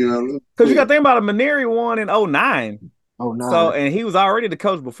was at ULM. Because you got to think about it, Mainieri won in 2009. 2009. So, and he was already the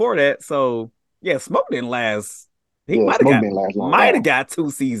coach before that. So, yeah, Smoke didn't last. He might have got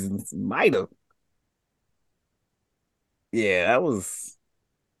 2 seasons. Might have. Yeah, that was.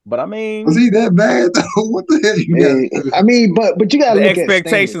 But I mean, was he that bad though? What the hell you got? I mean, but you got to look at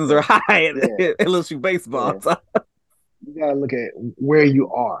expectations are high at LSU baseball. Yeah. You got to look at where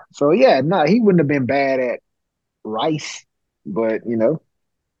you are. So yeah, he wouldn't have been bad at Rice, but at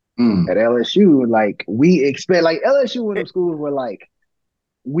LSU, like we expect, like LSU, one of them schools were like,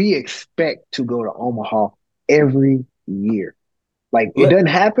 we expect to go to Omaha every year. Like it doesn't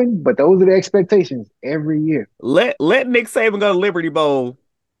happen, but those are the expectations every year. Let Nick Saban go to Liberty Bowl.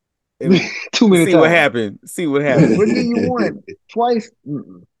 Too many times. See what happens. What did you want? Twice?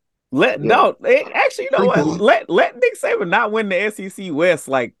 Actually, you know what? Let Nick Saban not win the SEC West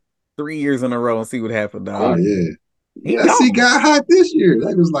like 3 years in a row and see what happens. Oh yeah. SEC got hot this year.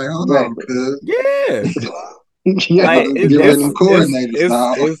 They was like, hold on, cuz. Yeah.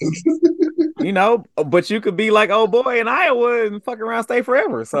 But you could be like, oh boy, in Iowa and fuck around, stay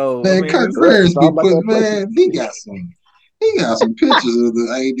forever. So man, Kirk Ferentz be putting, man, he got some pictures of the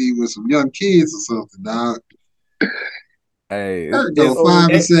AD with some young kids or something, dog. Hey, go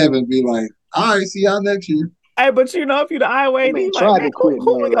 5-7, be like, all right, see y'all next year. Hey, but if you're the Iowa AD,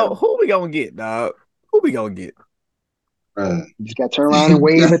 who we gonna get, dog? Who we gonna get? You just got to turn around and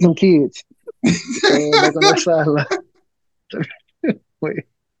wave at them kids. Back on that sideline. Wait.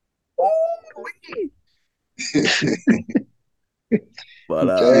 But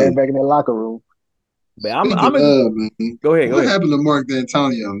Back in the locker room. But Speaking of, man, go ahead. what happened to Mark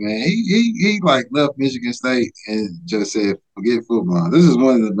D'Antonio, man? He like left Michigan State and just said, forget football. This is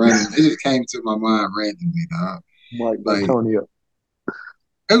one of the random. It just came to my mind randomly, dog. Mark Like D'Antonio.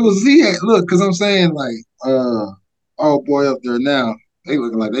 it was look, because I'm saying like old boy up there now, they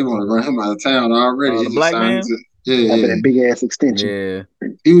looking like they want to run him out of town already. He the just black signed man. After that big ass extension. Yeah.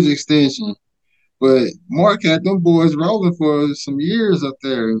 Huge extension. But Mark had them boys rolling for some years up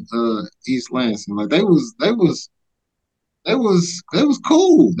there in East Lansing. Like they was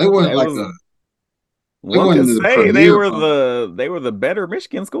cool. They weren't like a. They One could wasn't the say they premier were program. the better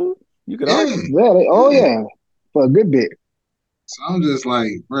Michigan school. You could argue. Yeah, for a good bit. So I'm just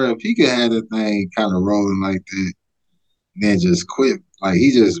like, bro, if he could have that thing kind of rolling like that, and then just quit, like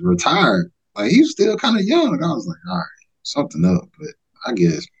he just retired. Like he was still kind of young. I was like, all right, something up. But I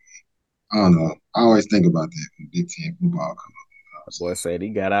guess I don't know. I always think about that when Big Ten football come up. Boy said he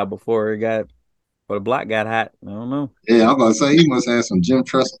got out before the block got hot. I don't know. Yeah, I'm about to say he must have some Jim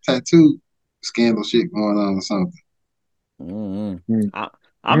Tressel tattoo scandal shit going on or something. Mm-hmm.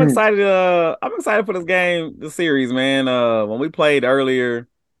 I'm excited. I'm excited for this game, this series, man. When we played earlier,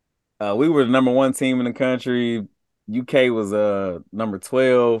 we were the number 1 team in the country. UK was number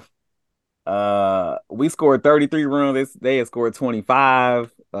 12. We scored 33 runs. They had scored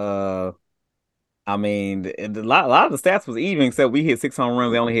 25. I mean, a lot of the stats was even, except we hit 6 home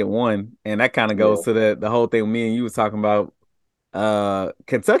runs. They only hit 1, and that kind of goes to the whole thing me and you was talking about.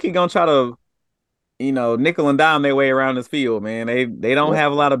 Kentucky gonna try to, nickel and dime their way around this field, man. They don't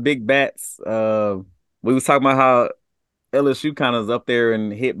have a lot of big bats. We was talking about how LSU kind of is up there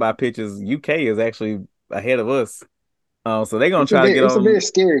and hit by pitches. UK is actually ahead of us. So they're gonna try to get on. It's a very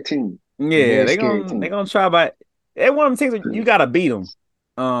scary team. Yeah, they're gonna try by. They're one of them teams you gotta beat them.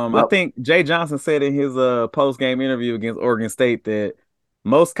 I think Jay Johnson said in his post game interview against Oregon State that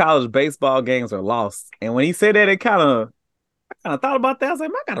most college baseball games are lost. And when he said that, I kind of thought about that. I was like,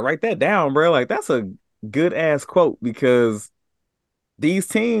 man, I gotta write that down, bro. Like that's a good ass quote, because these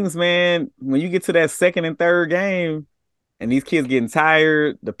teams, man, when you get to that second and third game, and these kids getting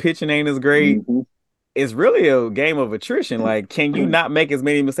tired, the pitching ain't as great. Mm-hmm. It's really a game of attrition. Like, can you not make as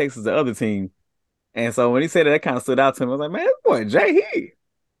many mistakes as the other team? And so when he said that kind of stood out to me. I was like, man, boy, Jay,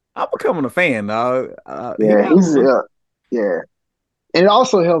 I'm becoming a fan, dog. Yeah. And it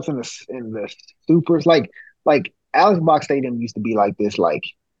also helps in the supers. Like Alex Box Stadium used to be like this, like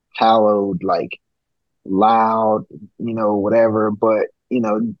hallowed, like loud, whatever. But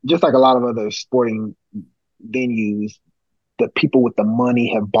just like a lot of other sporting venues, the people with the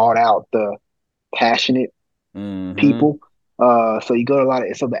money have bought out the passionate people. So you go to a lot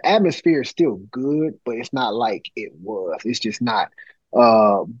of, so the atmosphere is still good, but it's not like it was. It's just not.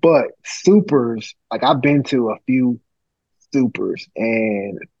 But supers, like I've been to a few supers,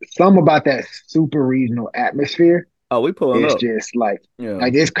 and some about that super regional atmosphere. Oh, we pulling up. It's just like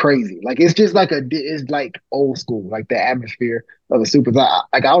it's crazy. Like it's just like it's like old school, like the atmosphere of the supers. I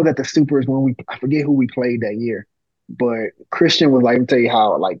was at the supers when I forget who we played that year, but Christian was like, let me tell you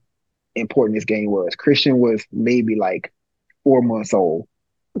how like important this game was. Christian was maybe like 4 months old.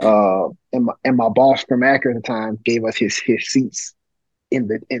 And my boss from Akron at the time gave us his seats in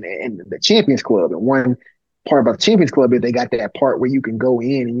the Champions Club. And one part about the Champions Club is they got that part where you can go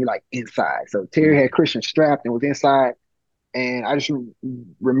in and you're like inside. So Terry had Christian strapped and was inside. And I just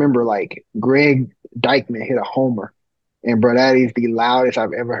remember like Greg Dykman hit a homer. And bro, that is the loudest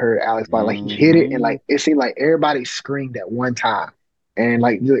I've ever heard Alex Box. Like he hit it and like it seemed like everybody screamed at one time. And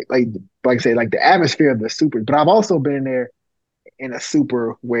like I said, like the atmosphere of the supers. But I've also been there in a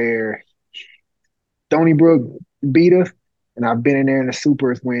super where Stony Brook beat us, and I've been in there in the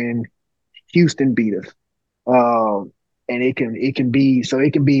supers when Houston beat us. And it can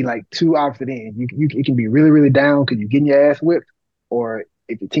be like two opposite ends. It can be really, really down because you're getting your ass whipped, or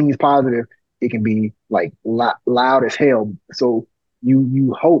if the team's positive, it can be like loud as hell. So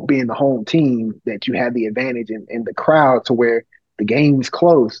you hope being the home team that you have the advantage in the crowd to where the game is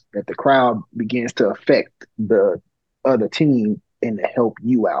close, that the crowd begins to affect the other team and to help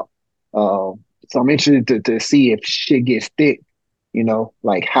you out. So I'm interested to see if shit gets thick,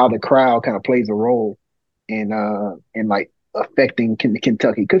 like how the crowd kind of plays a role in like affecting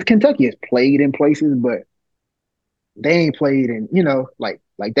Kentucky, because Kentucky has played in places, but they ain't played in, like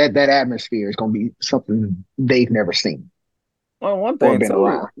that atmosphere is going to be something they've never seen. Well, one thing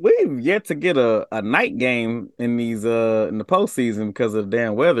too, we've yet to get a night game in these in the postseason because of the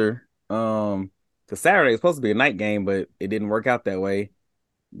damn weather. The Saturday is supposed to be a night game, but it didn't work out that way.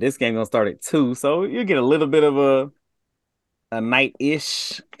 This game gonna start at 2, so you get a little bit of a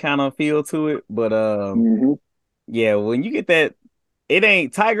night-ish kind of feel to it. But yeah, when you get that, it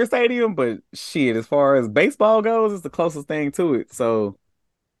ain't Tiger Stadium, but shit, as far as baseball goes, it's the closest thing to it. So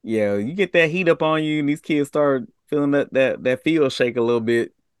yeah, you get that heat up on you, and these kids start feeling that field shake a little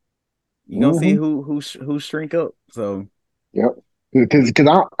bit. You gonna see who shrink up. So yep, because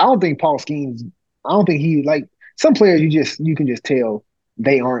I don't think Paul Skeens. I don't think he like some players. You can just tell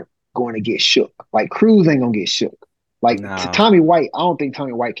they aren't going to get shook. Like Cruz ain't gonna get shook. Like nah. Tommy White, I don't think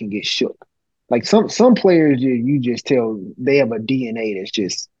Tommy White can get shook. Like some players, you just tell they have a DNA that's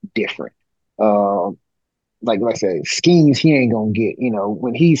just different. Like I said, Skeens, he ain't gonna get.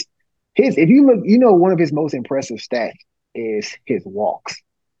 When he's his. If you look, one of his most impressive stats is his walks.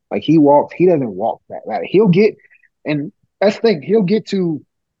 Like he walks, he doesn't walk that bad. He'll get, and that's the thing, he'll get to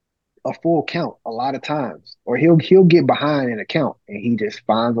a full count a lot of times, or he'll get behind in a count, and he just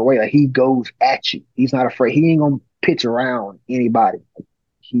finds a way. Like he goes at you. He's not afraid. He ain't gonna pitch around anybody.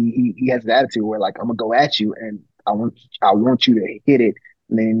 He has the attitude where like I'm gonna go at you, and I want you to hit it.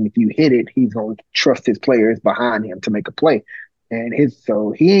 And then if you hit it, he's gonna trust his players behind him to make a play. And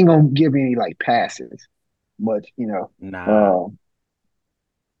so he ain't gonna give any like passes, but nah.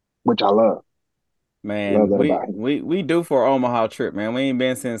 Which I love. Man, we due for an Omaha trip, man. We ain't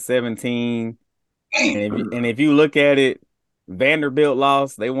been since 17. And if you look at it, Vanderbilt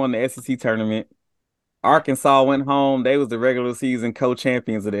lost. They won the SEC tournament. Arkansas went home. They was the regular season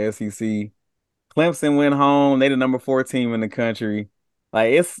co-champions of the SEC. Clemson went home. They the number 4 team in the country.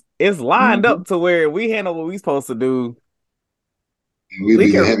 Like it's lined up to where we handle what we supposed to do. We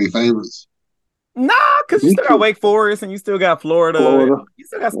be the heavy favorites. Nah, because you still got Wake Forest and you still got Florida. You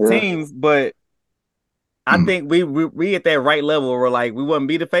still got some teams, but I think we at that right level where like we wouldn't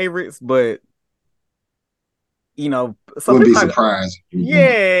be the favorites, but so wouldn't be surprised.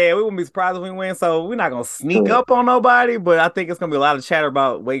 Yeah, we wouldn't be surprised if we win. So we're not gonna sneak up on nobody, but I think it's gonna be a lot of chatter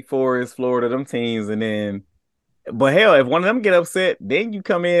about Wake Forest, Florida, them teams, but hell, if one of them get upset, then you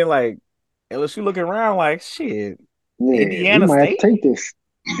come in like LSU looking around like shit. Yeah, Indiana State. Have to take this.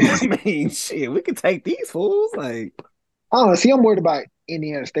 I mean, shit, we can take these fools. Like, I don't know. See, I'm worried about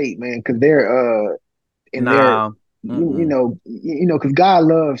Indiana State, man, because they're because God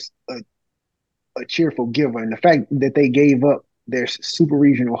loves a cheerful giver, and the fact that they gave up their super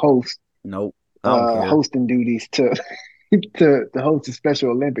regional host, hosting duties to host the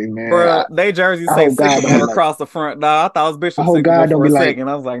Special Olympics, man. Bro, they jerseys say Sycamore across the front. Nah, I thought it was Bishop Sycamore for a second.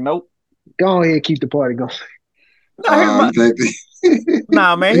 I was like, nope. Go ahead, keep the party going.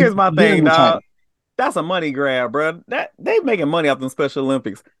 Nah, man, here's my thing, dog. That's a money grab, bro. That they making money off them Special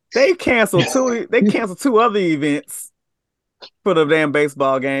Olympics. They canceled 2 other events for the damn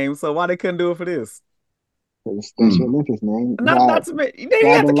baseball game. So why they couldn't do it for this? For the Special Olympics, man. Not to me. They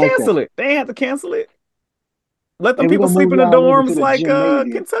didn't have to cancel it. They ain't have to cancel it. Let them people sleep in the dorms like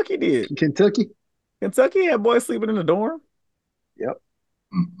Kentucky did. Kentucky had boys sleeping in the dorm. Yep.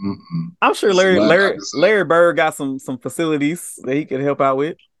 I'm sure Larry Bird got some facilities that he could help out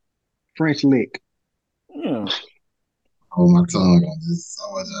with. French Lick. Yeah. Hold my tongue on this.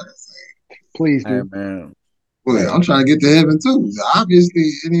 So much I can say. Please do. Hey, man. Well, I'm trying to get to heaven too.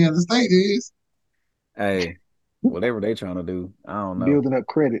 Obviously, Indiana State is. Hey, whatever they trying to do, I don't know. Building up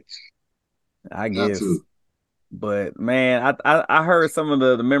credits. I guess. But man, I heard some of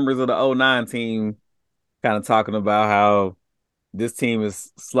the members of the 2009 team kind of talking about how this team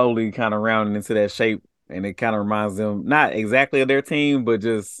is slowly kind of rounding into that shape, and it kind of reminds them not exactly of their team, but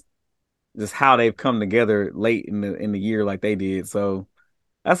just how they've come together late in the year like they did. So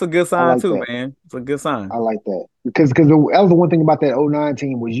that's a good sign too, man. It's a good sign. I like that because that was the one thing about that 2009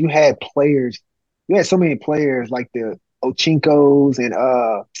 team was you had so many players like the Ochinkos and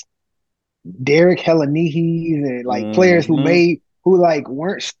Derek Hellenihis and like players who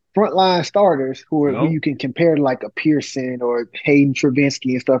weren't frontline starters who you can compare to like a Pearson or Hayden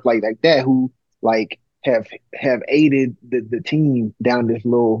Travinsky and stuff like that who like have aided the team down this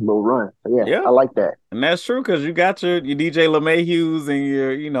little run. So yeah, I like that. And that's true because you got your DJ LeMahieu's and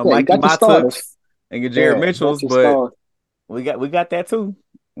your Mikey Batucks and your Jared Mitchells, but we got that too.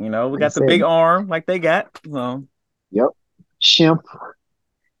 We got the big arm like they got. So yep. Shemp.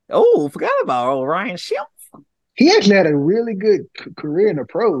 Oh, forgot about Ryan Shemp. He actually had a really good career in the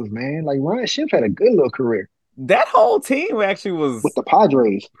pros, man. Like Ryan Shemp had a good little career. That whole team actually was with the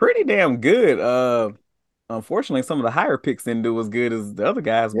Padres pretty damn good. Unfortunately, some of the higher picks didn't do as good as the other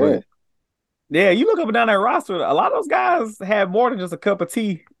guys. But yeah, you look up and down that roster, a lot of those guys had more than just a cup of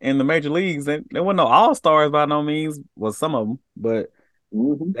tea in the major leagues. There wasn't no all-stars by no means, was some of them, but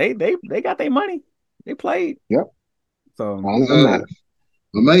they got their money. They played. Yep. So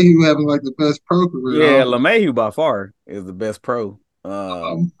LeMahieu having like the best pro career. Yeah, LeMahieu by far is the best pro.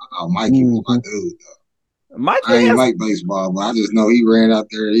 Mikey was my dude, though. Mikey I ain't like baseball, but I just know he ran out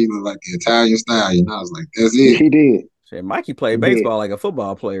there. He looked like the Italian stallion. I was like, that's it. He did. Shit, Mikey played baseball like a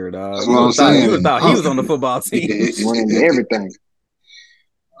football player, dog. That's what I'm saying. You would thought he was on the football team. Winning everything.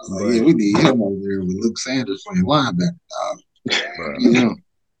 Yeah, we need him over there with Luke Sanders playing linebacker, dog.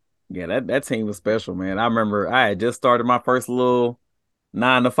 Yeah, that team was special, man. I remember I had just started my first little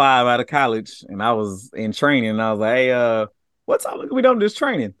 9 to 5 out of college, and I was in training. And I was like, "Hey, what time are we done this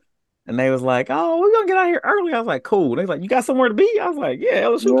training?" And they was like, "Oh, we're gonna get out here early." I was like, "Cool." They was like, "You got somewhere to be?" I was like, "Yeah,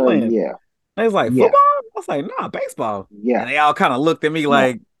 LSU playing." Yeah. They was like, "Football?" I was like, "Nah, baseball." Yeah. And they all kind of looked at me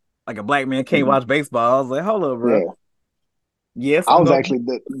like a black man can't watch baseball. I was like, "Hold up, bro." Yeah. Yes, I was actually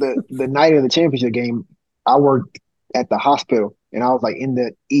the night of the championship game. I worked at the hospital, and I was like in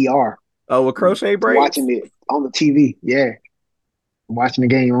the ER. Oh, with crochet braids? Watching it on the TV. Yeah. Watching the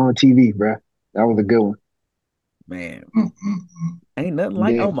game on the TV, bro. That was a good one. Man. Ain't nothing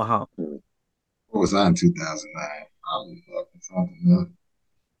like Omaha. What was I in 2009? I was fucking something else.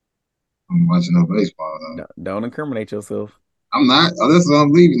 I'm watching no baseball, though. Don't incriminate yourself. I'm not. Oh, that's why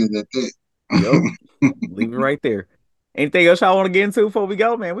I'm leaving it at that. Yep. Leave it right there. Anything else y'all want to get into before we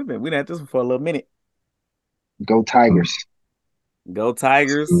go, man? We've been at this one for a little minute. Go Tigers. Go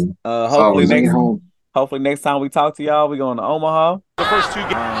Tigers. Hopefully next time we talk to y'all, we're going to Omaha. The first 2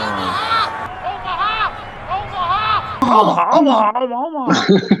 games. Omaha.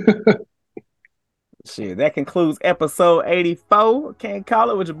 Shit, that concludes episode 84. Can't call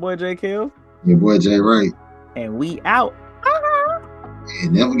it with your boy J. Kill. Your boy Jay Wright. And we out.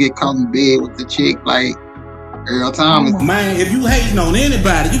 And never get caught in bed with the chick like Earl Thomas. Man, if you hating on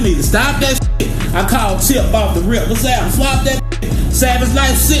anybody, you need to stop that shit. I called Tip off the rip. What's that? Flop that shit. Savage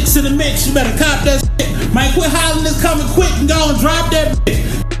Life 6 in the mix. You better cop that shit. Man, quit hollering this coming quick and go and drop that shit.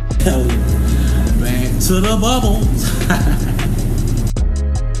 Man, to the bubble.